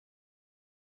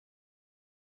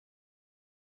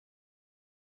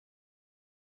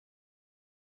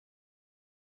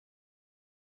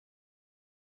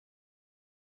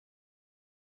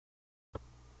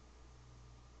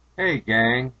Hey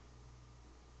gang,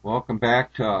 welcome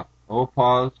back to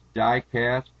Opaw's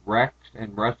Diecast Wrecks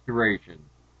and Restoration.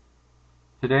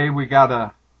 Today we got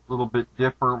a little bit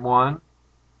different one.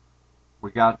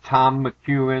 We got Tom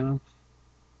McEwen's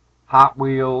Hot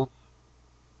Wheels,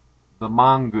 the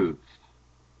Mongoose.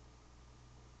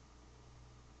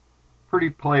 Pretty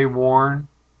play worn.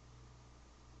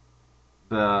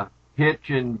 The hitch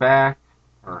in back,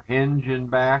 or hinge in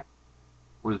back,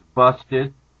 was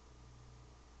busted.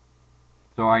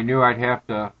 So I knew I'd have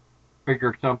to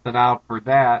figure something out for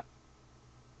that.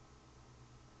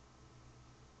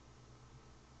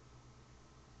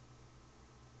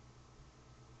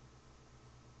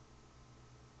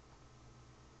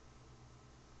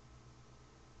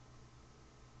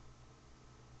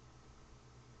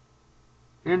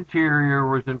 Interior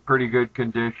was in pretty good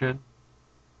condition.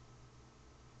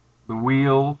 The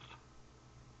wheels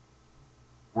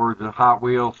were the Hot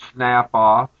Wheels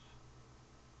snap-offs.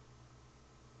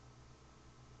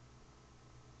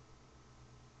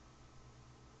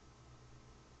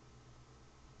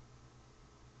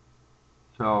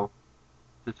 So,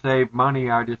 to save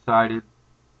money, I decided,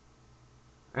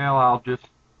 well, I'll just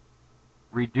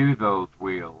redo those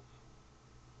wheels.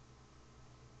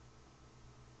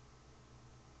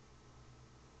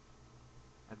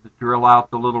 Had to drill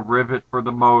out the little rivet for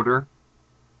the motor.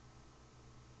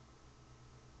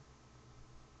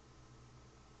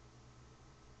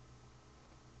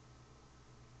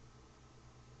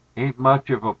 Ain't much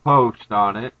of a post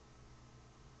on it,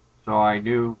 so I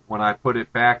knew when I put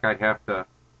it back I'd have to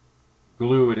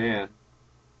glue it in.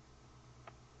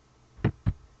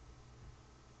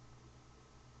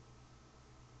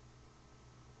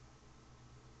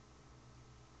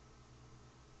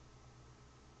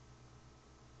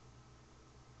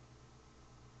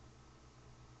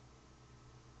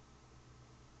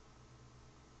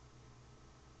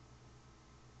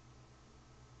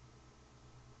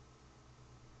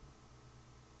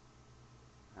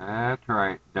 That's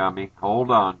right, dummy.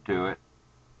 Hold on to it.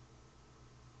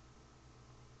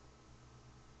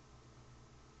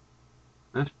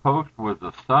 This post was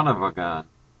a son of a gun.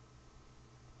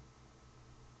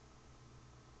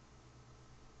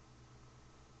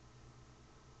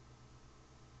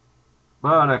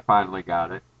 But I finally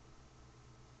got it.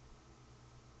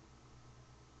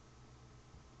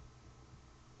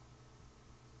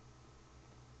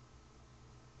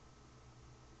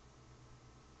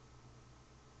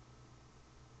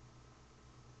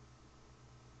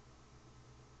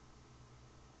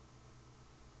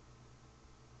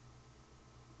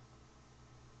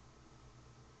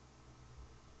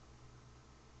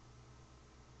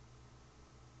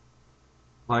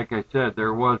 Like I said,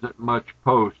 there wasn't much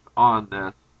post on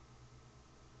this.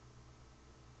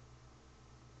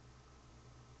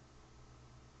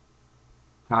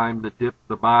 Time to dip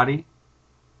the body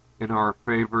in our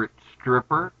favorite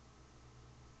stripper.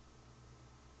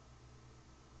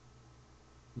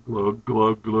 Glug,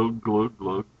 glug, glug, glug,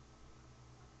 glug.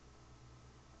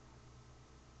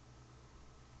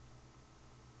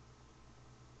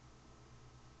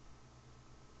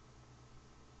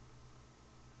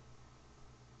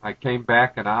 I came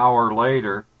back an hour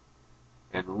later,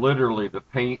 and literally the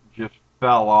paint just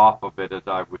fell off of it as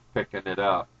I was picking it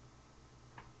up.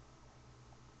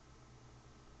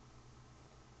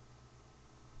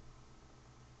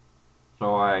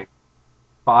 So I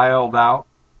filed out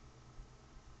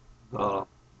the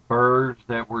burrs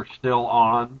that were still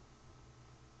on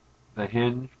the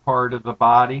hinge part of the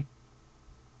body.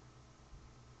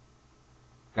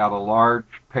 Got a large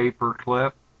paper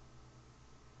clip,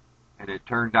 and it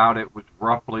turned out it was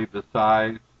roughly the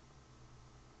size.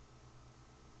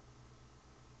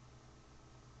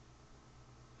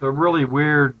 It's a really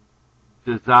weird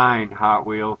design Hot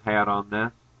Wheels had on this.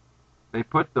 They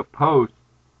put the post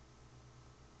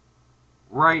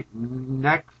right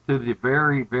next to the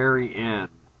very, very end.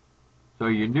 So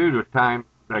you knew the time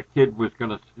the kid was going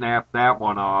to snap that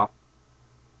one off.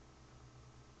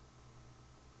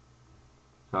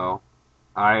 So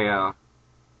I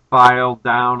filed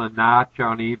down a notch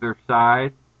on either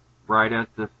side, right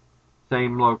at the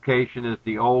same location as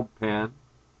the old pin.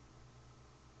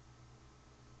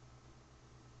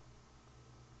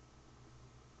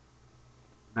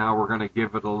 Now we're going to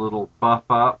give it a little buff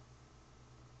up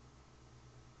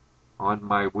on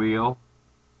my wheel.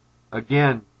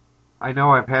 Again, I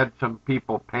know I've had some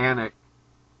people panic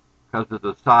because of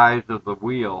the size of the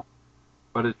wheel,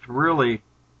 but it's really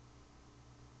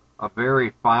a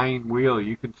very fine wheel.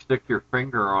 You can stick your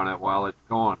finger on it while it's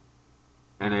going,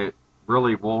 and it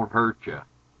really won't hurt you.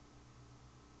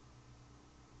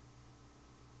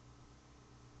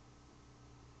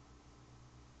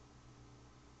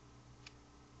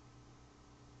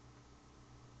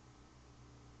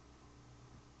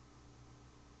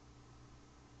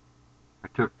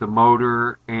 took the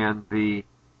motor and the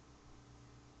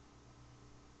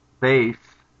base,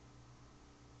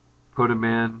 put them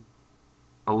in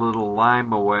a little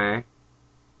lime away,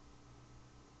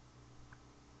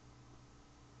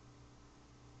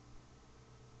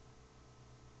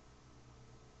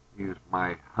 use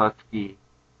my Husky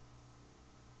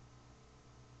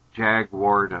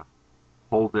Jaguar to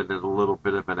hold it at a little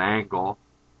bit of an angle.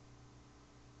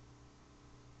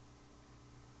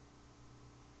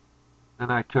 Then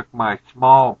I took my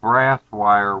small brass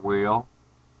wire wheel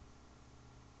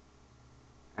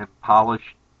and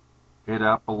polished it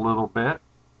up a little bit.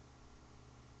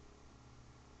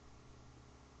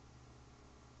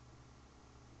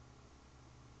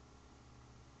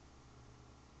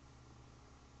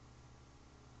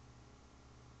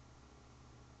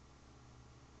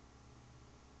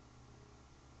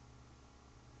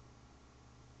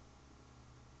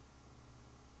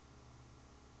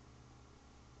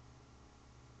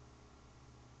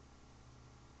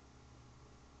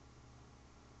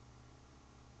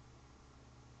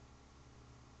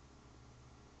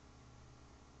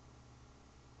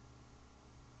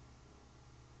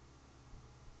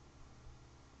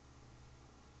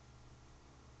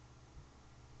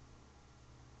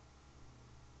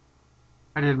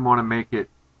 I didn't want to make it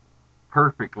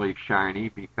perfectly shiny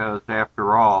because,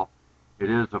 after all, it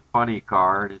is a funny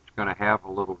car and it's going to have a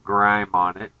little grime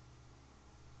on it.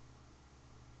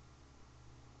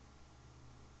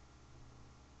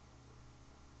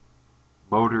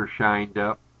 Motor shined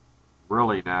up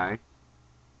really nice.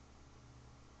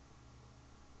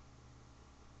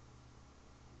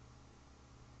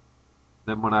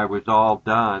 Then when I was all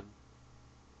done,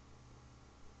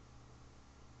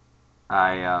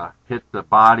 I hit the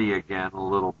body again a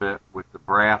little bit with the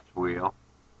brass wheel.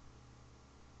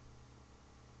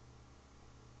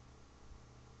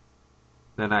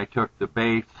 Then I took the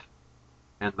base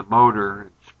and the motor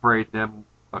and sprayed them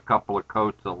a couple of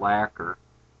coats of lacquer,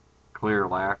 clear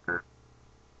lacquer.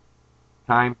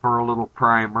 Time for a little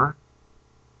primer.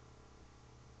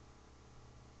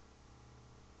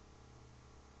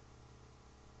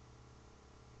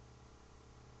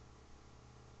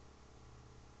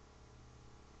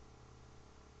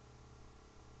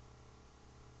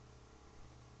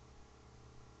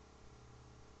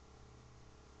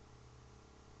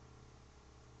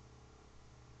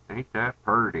 Ain't that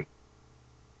pretty?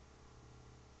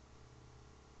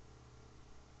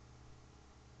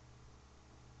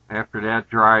 After that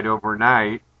dried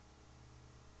overnight,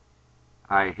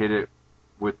 I hit it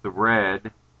with the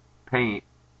red paint.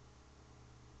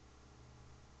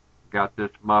 Got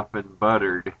this muffin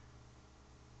buttered.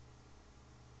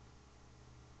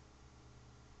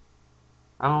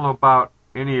 I don't know about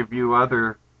any of you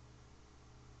other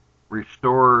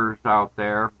restorers out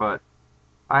there, but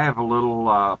I have a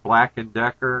little Black &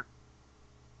 Decker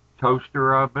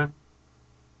toaster oven,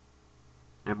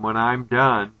 and when I'm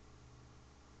done,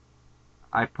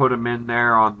 I put them in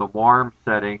there on the warm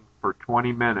setting for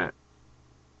 20 minutes.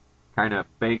 Kind of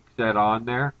bakes that on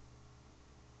there.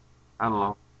 I don't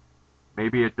know.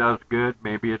 Maybe it does good,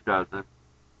 maybe it doesn't.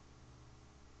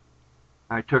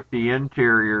 I took the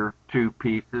interior two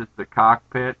pieces, the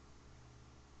cockpit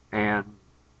and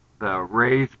the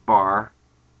raise bar,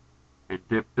 and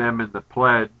dipped them in the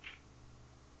pledge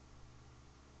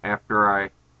after I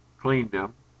cleaned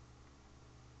them.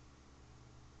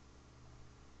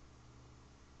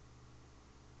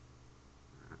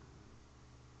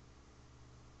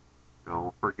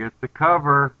 Don't forget the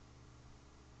cover.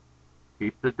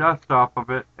 Keep the dust off of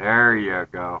it. There you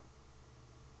go.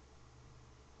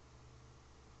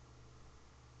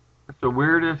 It's the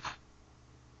weirdest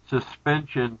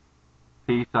suspension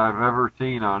piece I've ever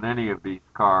seen on any of these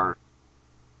cars.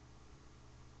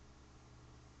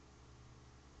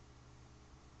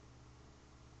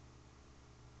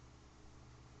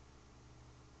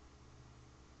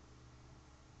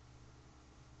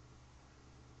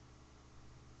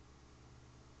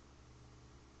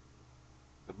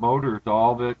 The motor's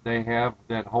all that they have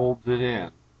that holds it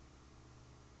in.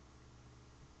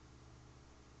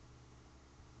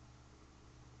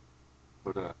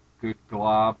 Put a good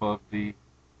glob of the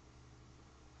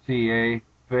CA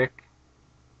thick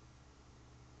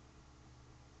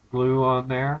glue on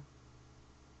there.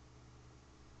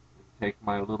 Take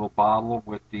my little bottle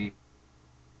with the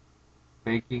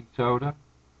baking soda.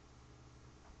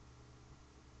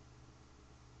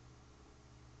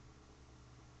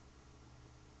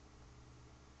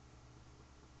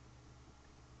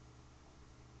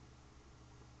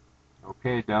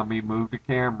 Okay, dummy, move the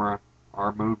camera,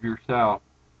 or move yourself.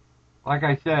 Like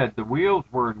I said, the wheels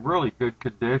were in really good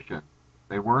condition.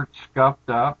 They weren't scuffed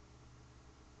up.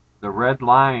 the red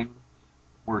lines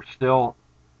were still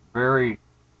very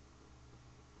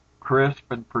crisp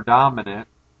and predominant.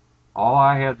 All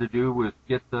I had to do was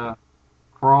get the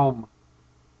chrome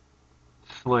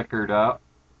slickered up,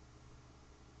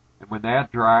 and when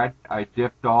that dried, I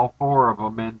dipped all 4 of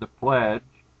them into Pledge,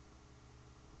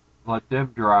 let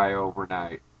them dry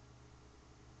overnight.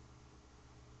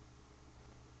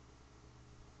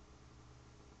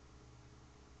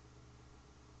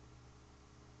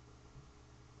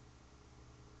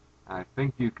 I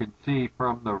think you can see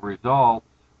from the results,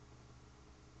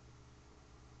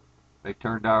 they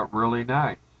turned out really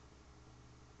nice.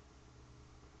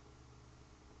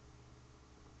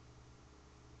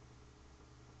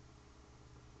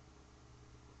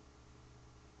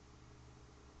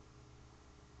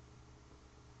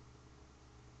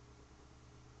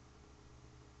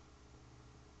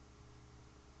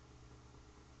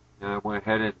 And I went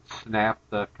ahead and snapped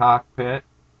the cockpit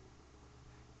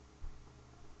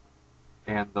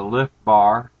and the lift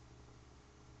bar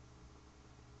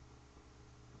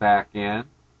back in.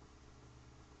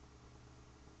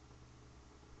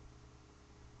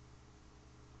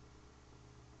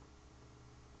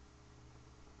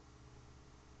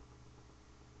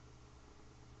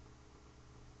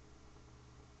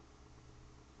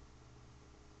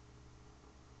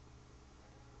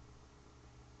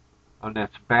 On this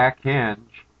back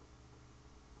hinge,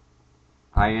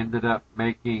 I ended up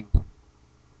making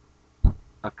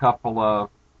a couple of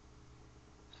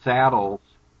saddles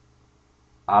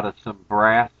out of some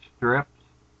brass strips.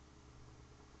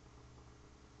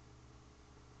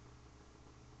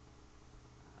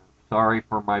 Sorry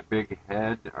for my big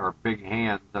head, or big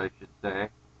hands, I should say.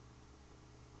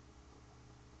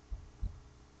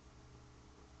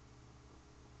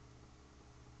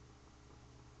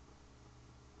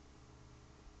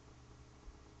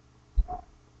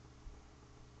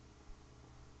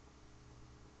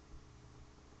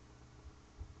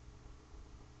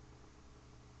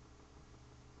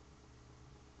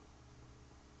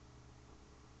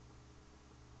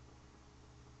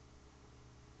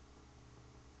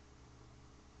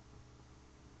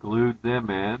 Glued them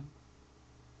in,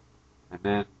 and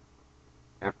then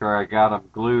after I got them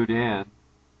glued in,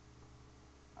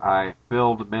 I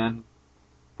filled them in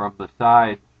from the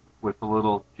sides with a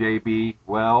little JB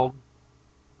weld,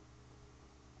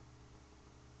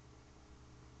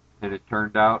 and it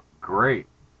turned out great.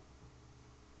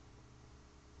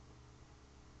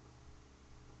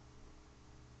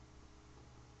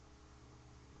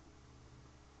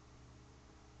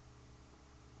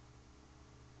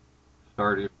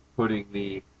 Started putting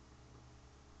the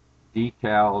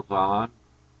decals on,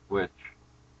 which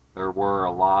there were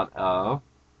a lot of,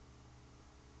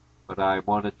 but I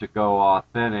wanted to go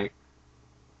authentic,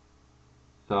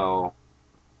 so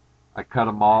I cut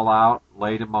them all out,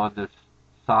 laid them on this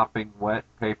sopping wet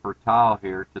paper towel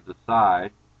here to the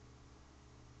side,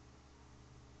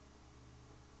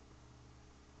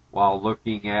 while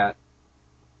looking at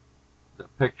the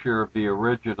picture of the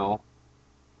original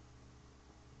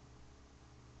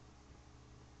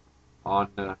on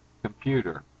the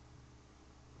computer.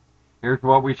 Here's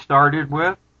what we started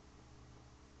with.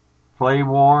 Play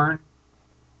worn,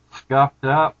 scuffed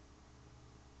up,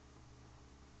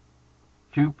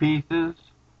 2 pieces,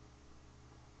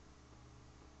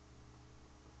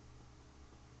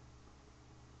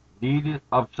 needed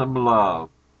of some love.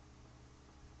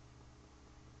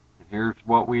 And here's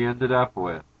what we ended up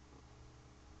with.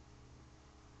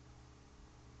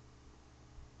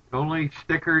 The only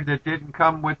sticker that didn't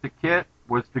come with the kit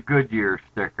was the Goodyear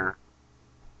sticker.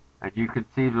 And you can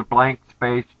see the blank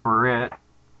space for it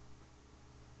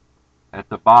at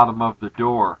the bottom of the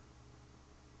door.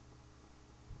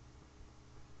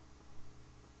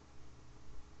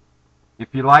 If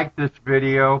you like this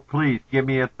video, please give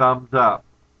me a thumbs up.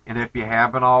 And if you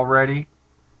haven't already,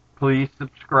 please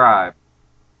subscribe.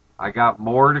 I got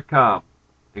more to come,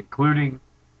 including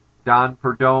Don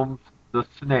Perdome's The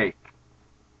Snake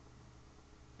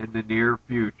in the near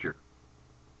future.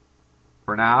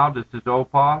 For now, this is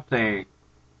Opaw saying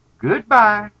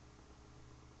goodbye.